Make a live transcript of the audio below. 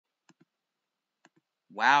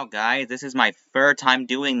Wow, guys, this is my third time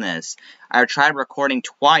doing this. I tried recording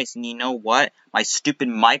twice, and you know what? My stupid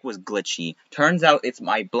mic was glitchy. Turns out it's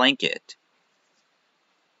my blanket.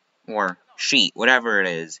 Or sheet, whatever it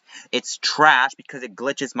is. It's trash because it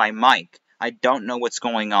glitches my mic. I don't know what's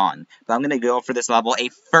going on. But I'm gonna go for this level a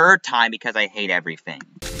third time because I hate everything.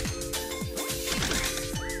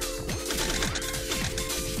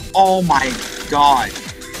 Oh my god.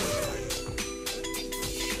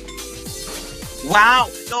 Wow,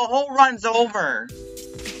 the whole run's over.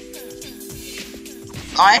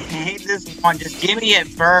 I hate this one. Just give me it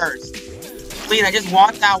first. Please, I just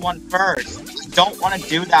want that one first. I don't want to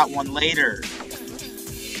do that one later.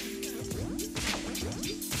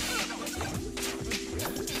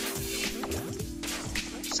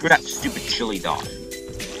 Screw that stupid chili dog.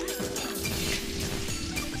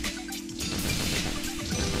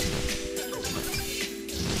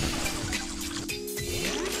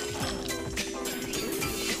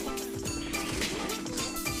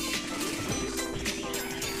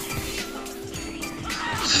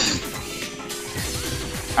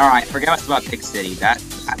 Alright, forget what's about Pig City. That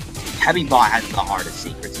Heavy Bot has the hardest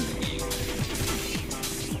secrets in the game.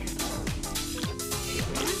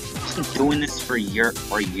 I'm doing this for your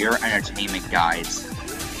entertainment, guys.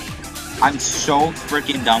 I'm so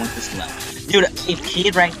freaking done with this level. Dude, I P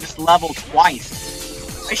ranked this level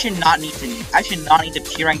twice. I should not need to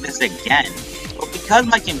P rank this again. But because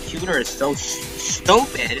my computer is so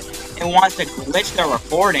stupid, it wants to glitch the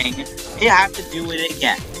recording, it has to do it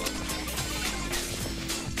again.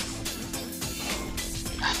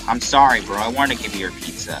 I'm sorry, bro. I wanted to give you your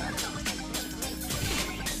pizza.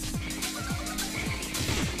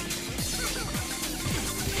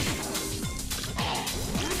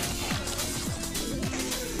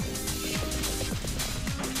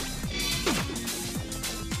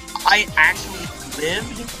 I actually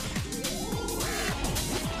lived?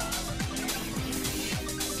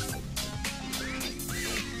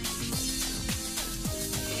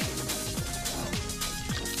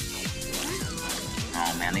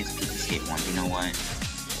 Oh man, these Pizza Escape ones, you know what?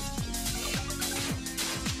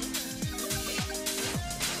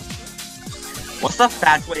 What's the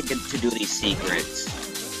fast way to do these secrets?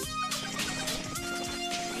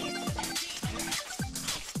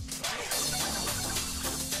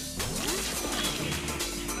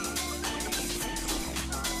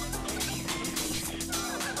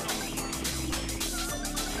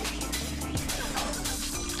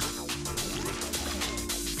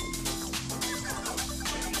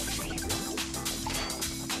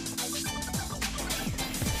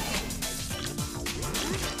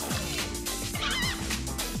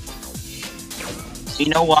 You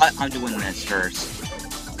know what? I'm doing this first.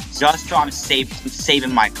 Just so I'm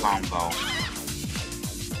saving my combo.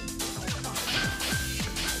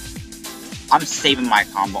 I'm saving my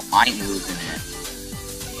combo. I ain't losing it.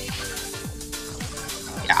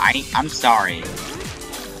 Yeah, I'm sorry.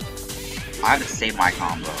 I have to save my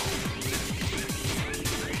combo.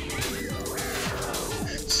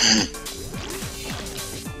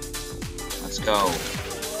 Let's go.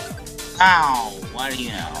 Ow! What do you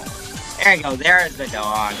know? There you go, there's the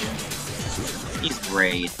dog. He's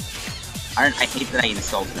great. I hate that I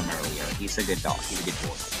insulted him earlier. He's a good dog. He's a good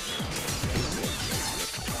boy.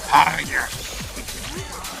 Ah, yes.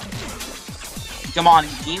 Come on,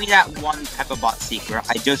 give me that one Pepperbot secret.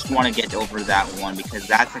 I just want to get over that one because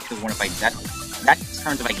that's actually one if that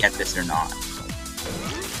determines if I get this or not.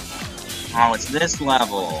 Oh, it's this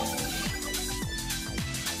level.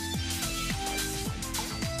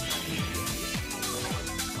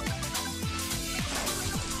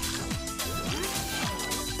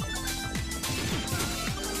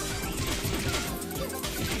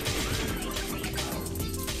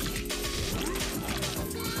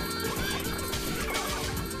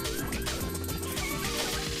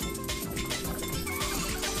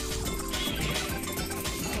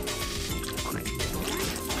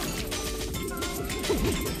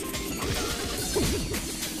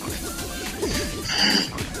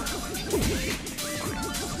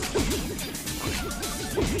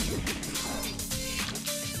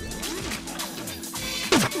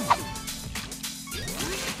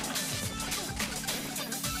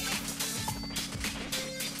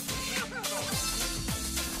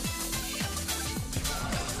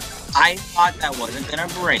 I thought that wasn't gonna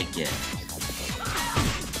break it.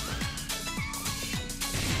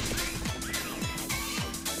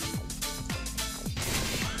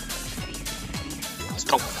 Let's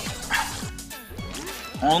go.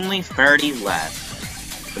 Only 30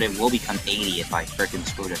 left, but it will become 80 if I frickin'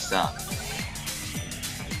 screw this up.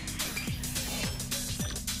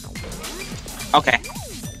 Okay.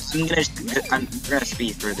 I'm gonna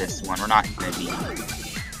speed through this one. We're not gonna be.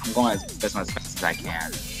 I'm going as fast as I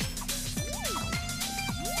can.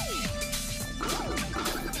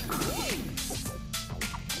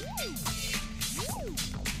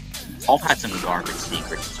 I've had some garbage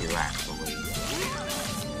secrets too, actually.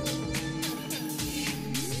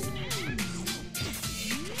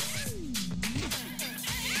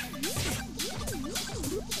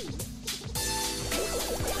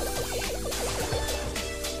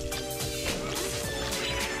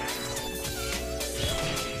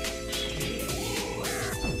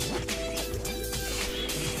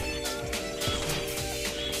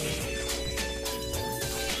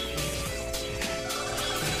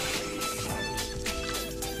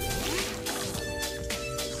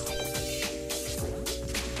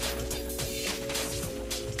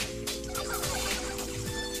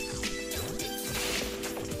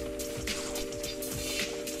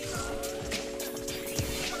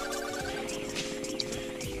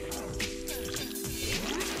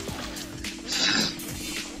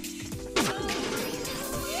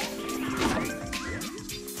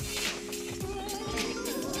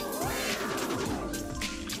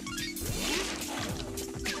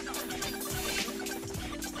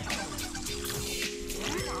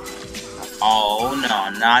 Oh no,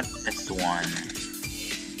 not this one.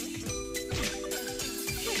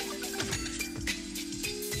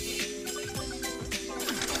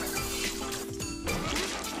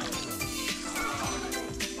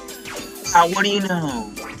 What do you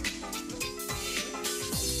know?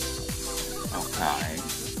 Okay.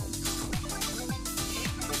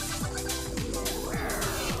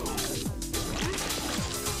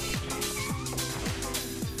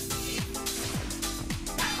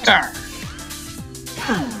 Arr.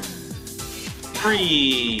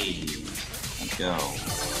 3. Let's go.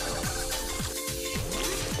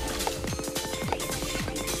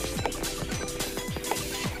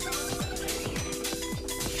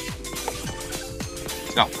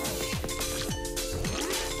 Let's go.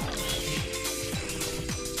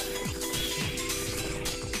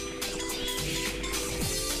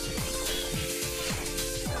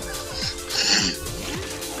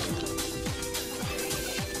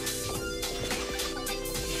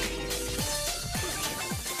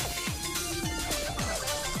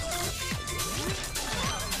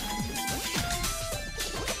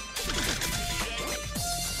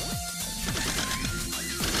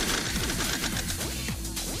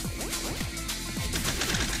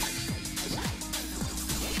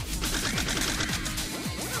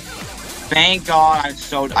 Thank God,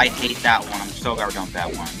 I hate that one. I'm so glad we're done with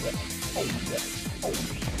that one.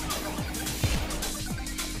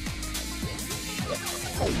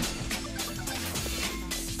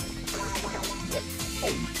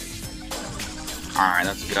 Alright,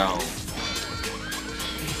 let's go.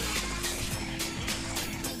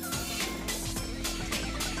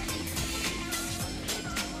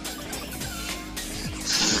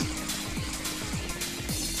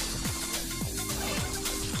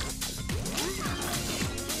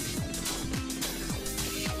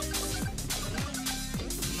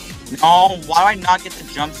 No, why do I not get to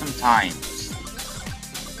jump sometimes?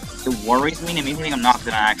 It worries me and it makes me think I'm not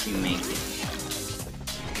gonna actually make it.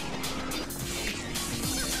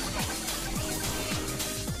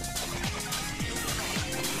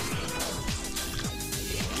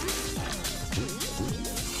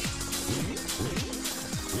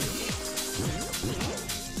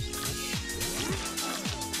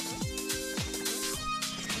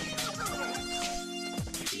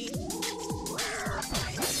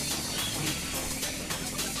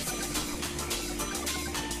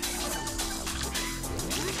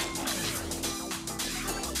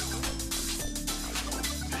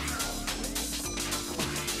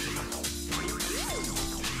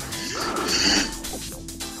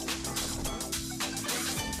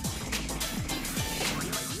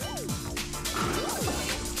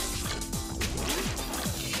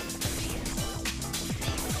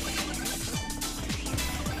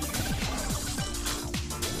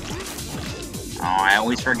 Oh, I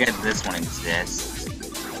always forget this one exists.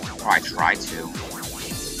 Or I try to.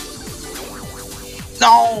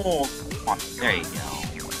 No! Oh, there you go.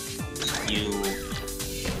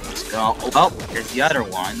 Let's go. Oh, well, there's the other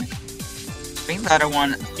one. I think the other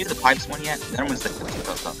one. Did you do the pipes one yet? The other one's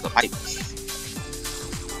the pipes.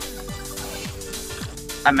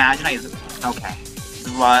 Imagine okay. This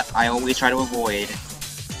is what I always try to avoid.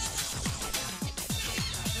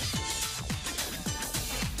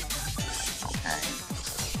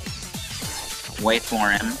 Wait for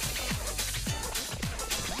him.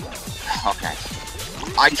 Okay.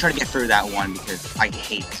 I try to get through that one because I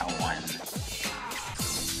hate that one.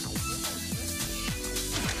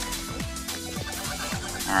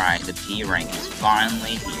 Alright, the P rank is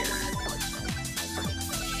finally here.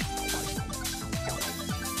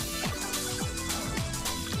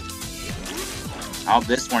 Oh,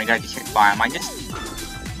 this one you gotta get hit by him.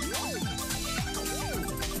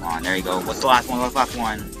 Come on, there you go. What's the last one? What's the last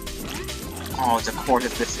one? Oh, it's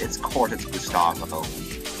Gustavo.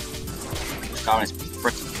 Gustavo is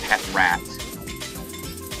frickin' pet rat.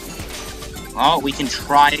 Oh, we can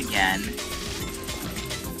try again.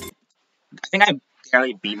 I think I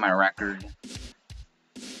barely beat my record.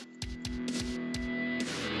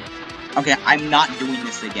 Okay, I'm not doing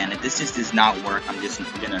this again. If this just does not work, I'm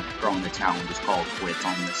gonna throw in the towel and just call it quits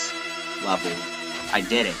on this level. I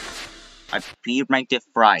did it. I P-ranked it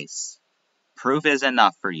thrice. Proof is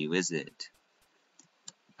enough for you, is it?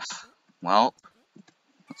 Well,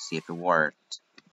 let's see if it worked.